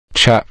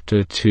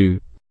Chapter 2.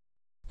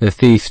 The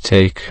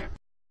Thief-Taker.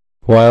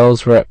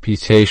 Wilde's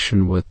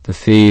reputation with the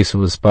thieves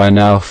was by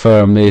now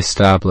firmly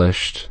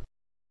established.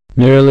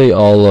 Nearly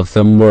all of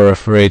them were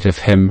afraid of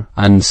him,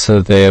 and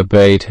so they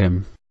obeyed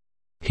him.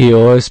 He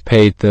always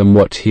paid them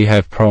what he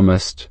had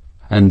promised,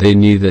 and they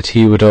knew that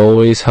he would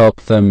always help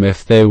them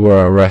if they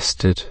were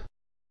arrested.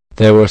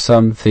 There were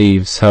some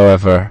thieves,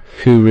 however,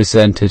 who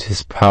resented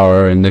his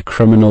power in the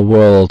criminal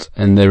world,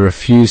 and they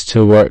refused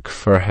to work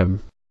for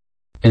him.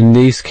 In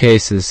these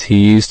cases he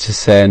used to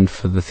send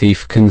for the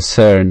thief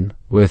concerned,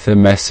 with a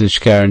message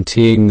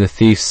guaranteeing the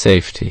thief's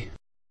safety.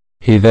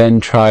 He then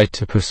tried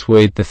to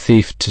persuade the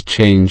thief to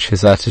change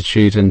his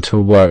attitude and to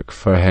work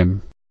for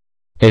him.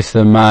 If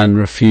the man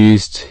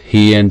refused,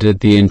 he ended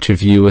the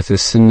interview with a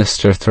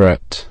sinister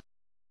threat.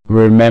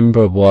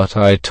 "Remember what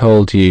I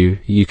told you,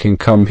 you can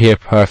come here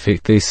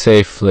perfectly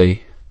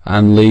safely,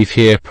 and leave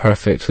here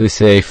perfectly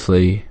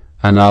safely,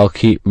 and I'll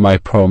keep my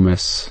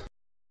promise.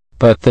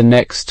 But the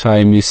next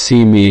time you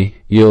see me,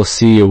 you'll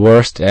see your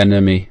worst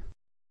enemy."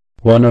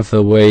 One of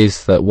the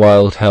ways that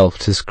Wilde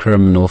helped his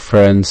criminal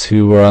friends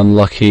who were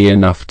unlucky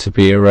enough to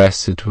be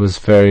arrested was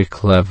very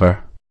clever.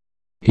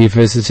 He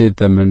visited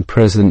them in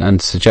prison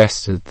and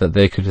suggested that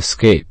they could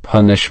escape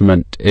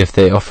punishment if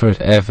they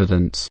offered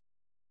evidence.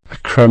 A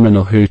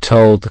criminal who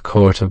told the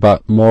court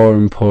about more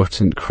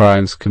important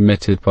crimes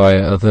committed by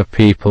other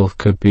people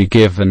could be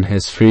given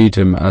his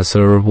freedom as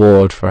a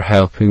reward for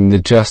helping the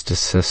justice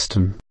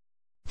system.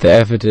 The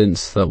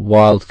evidence that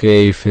Wilde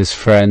gave his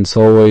friends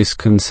always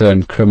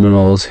concerned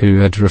criminals who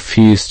had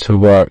refused to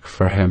work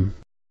for him.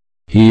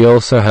 He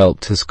also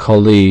helped his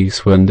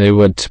colleagues when they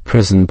went to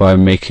prison by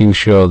making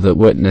sure that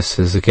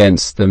witnesses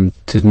against them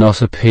did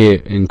not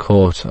appear in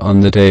court on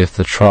the day of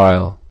the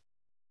trial.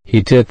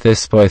 He did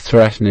this by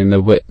threatening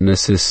the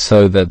witnesses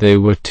so that they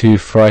were too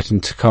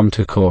frightened to come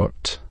to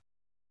court.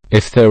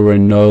 If there were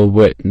no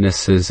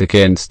witnesses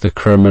against the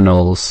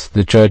criminals,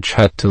 the judge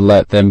had to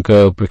let them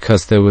go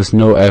because there was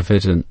no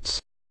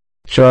evidence.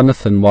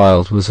 Jonathan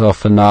Wilde was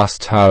often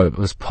asked how it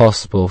was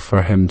possible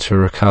for him to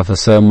recover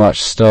so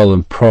much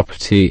stolen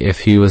property if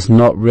he was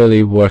not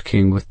really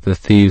working with the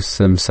thieves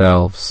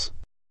themselves.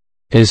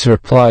 His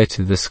reply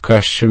to this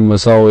question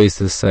was always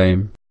the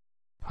same: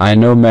 "I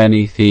know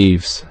many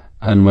thieves,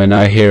 and when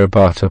I hear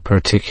about a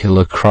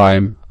particular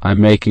crime, I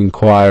make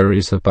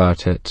inquiries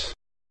about it.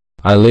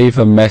 I leave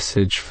a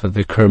message for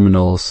the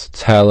criminals,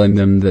 telling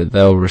them that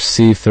they'll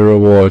receive the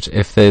reward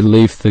if they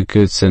leave the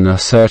goods in a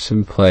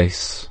certain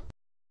place.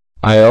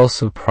 I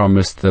also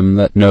promise them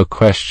that no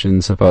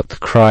questions about the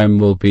crime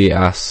will be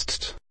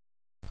asked.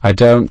 I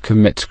don't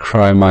commit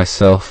crime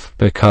myself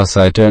because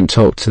I don't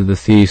talk to the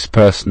thieves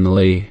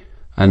personally,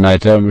 and I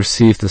don't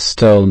receive the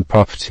stolen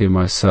property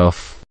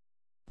myself."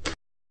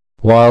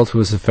 Wilde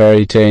was a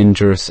very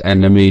dangerous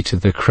enemy to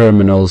the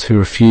criminals who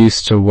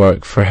refused to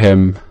work for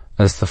him,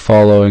 as the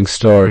following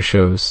story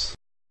shows.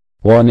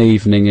 One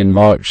evening in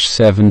March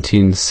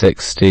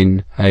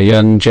 1716, a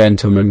young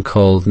gentleman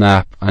called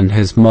Knapp and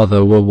his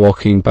mother were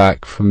walking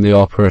back from the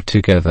opera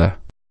together.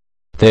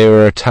 They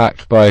were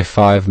attacked by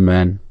 5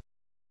 men.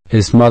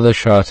 His mother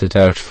shouted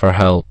out for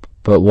help,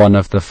 but one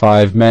of the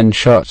 5 men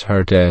shot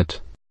her dead.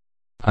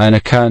 An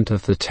account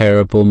of the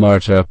terrible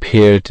murder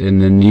appeared in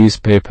the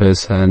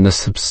newspapers, and a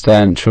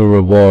substantial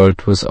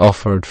reward was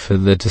offered for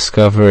the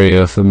discovery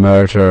of the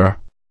murderer.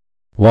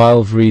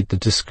 Wilde read the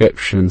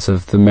descriptions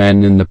of the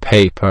men in the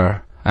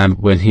paper, and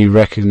when he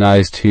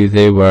recognized who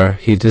they were,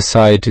 he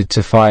decided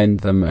to find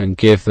them and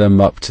give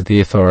them up to the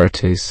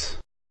authorities.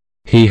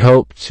 He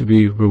hoped to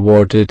be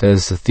rewarded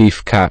as a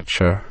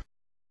thief-catcher.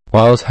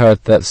 Wilde heard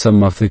that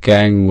some of the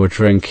gang were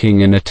drinking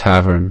in a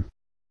tavern.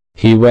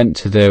 He went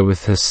to there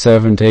with his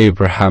servant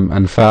Abraham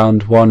and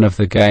found one of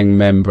the gang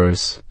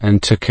members,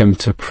 and took him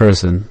to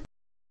prison.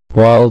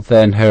 Wilde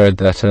then heard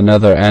that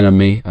another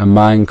enemy, a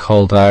man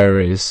called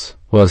Iris,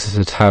 was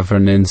at a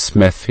tavern in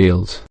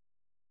Smithfield.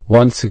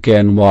 Once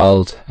again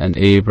Wilde and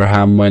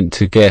Abraham went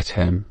to get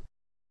him.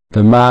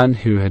 The man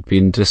who had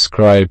been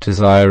described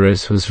as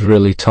Iris was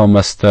really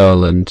Thomas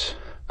Thurland,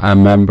 a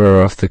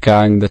member of the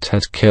gang that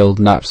had killed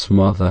Knapp's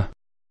mother.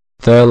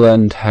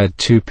 Thurland had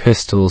 2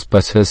 pistols,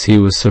 but as he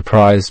was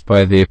surprised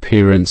by the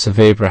appearance of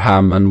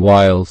Abraham and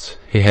Wilde,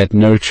 he had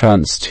no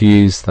chance to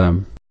use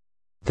them.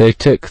 They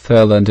took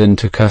Thurland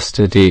into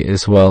custody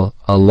as well,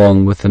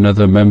 along with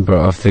another member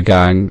of the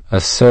gang, a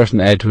certain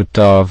Edward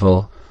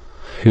Darville,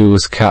 who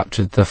was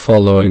captured the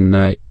following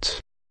night.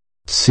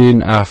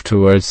 Soon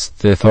afterwards,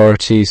 the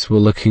authorities were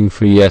looking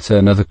for yet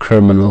another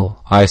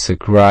criminal,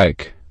 Isaac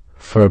Wright,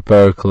 for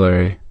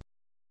burglary.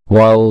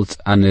 Wilde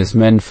and his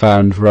men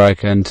found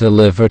Wright and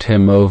delivered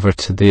him over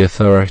to the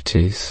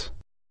authorities.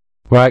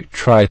 Wright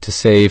tried to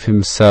save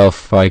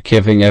himself by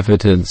giving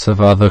evidence of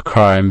other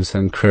crimes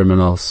and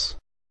criminals.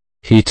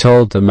 He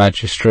told the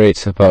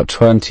magistrates about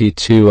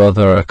 22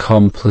 other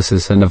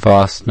accomplices and a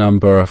vast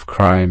number of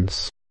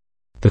crimes.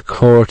 The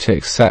court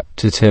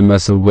accepted him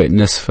as a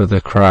witness for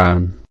the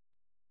Crown.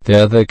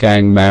 The other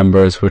gang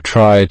members were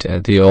tried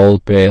at the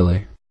Old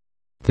Bailey.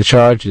 The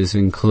charges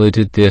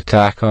included the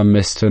attack on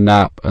Mr.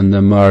 Knapp and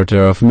the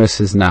murder of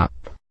Mrs. Knapp.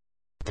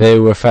 They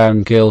were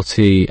found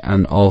guilty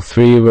and all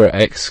three were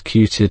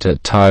executed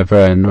at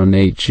Tyburn on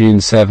 8 June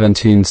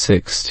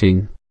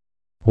 1716.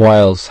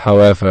 Wiles,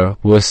 however,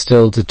 was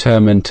still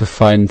determined to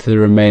find the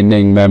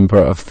remaining member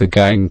of the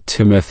gang,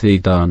 Timothy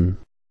Dunn.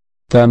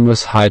 Dunn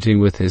was hiding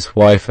with his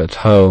wife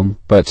at home,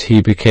 but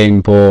he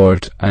became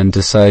bored and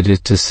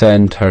decided to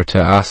send her to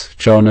ask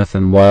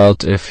Jonathan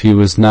Wild if he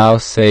was now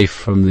safe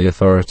from the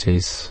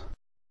authorities.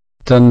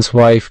 Dunn's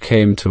wife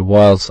came to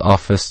Wild's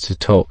office to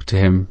talk to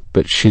him,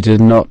 but she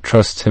did not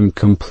trust him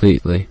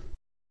completely.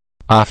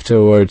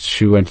 Afterwards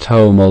she went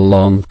home a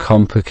long,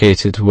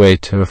 complicated way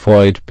to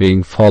avoid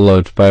being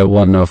followed by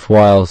one of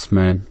Wild's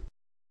men.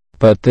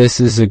 But this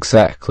is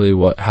exactly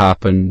what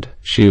happened.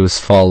 She was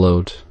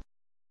followed.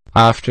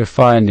 After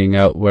finding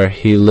out where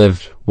he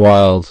lived,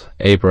 Wild,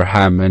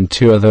 Abraham, and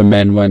two other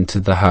men went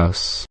to the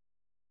house.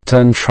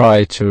 Dunn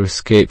tried to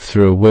escape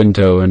through a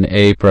window and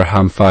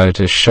Abraham fired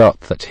a shot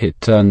that hit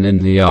Dunn in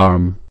the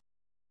arm.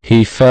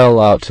 He fell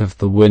out of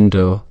the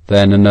window,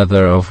 then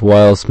another of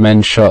Wild's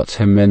men shot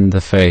him in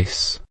the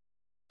face.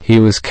 He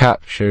was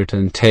captured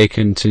and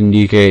taken to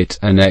Newgate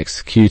and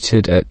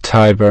executed at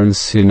Tyburn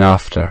soon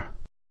after.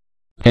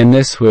 In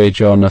this way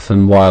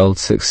Jonathan Wild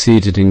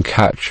succeeded in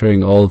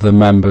capturing all the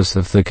members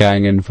of the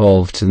gang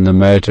involved in the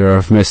murder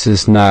of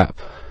Mrs. Knapp,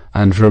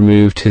 and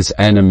removed his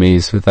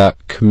enemies without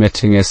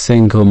committing a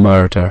single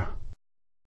murder.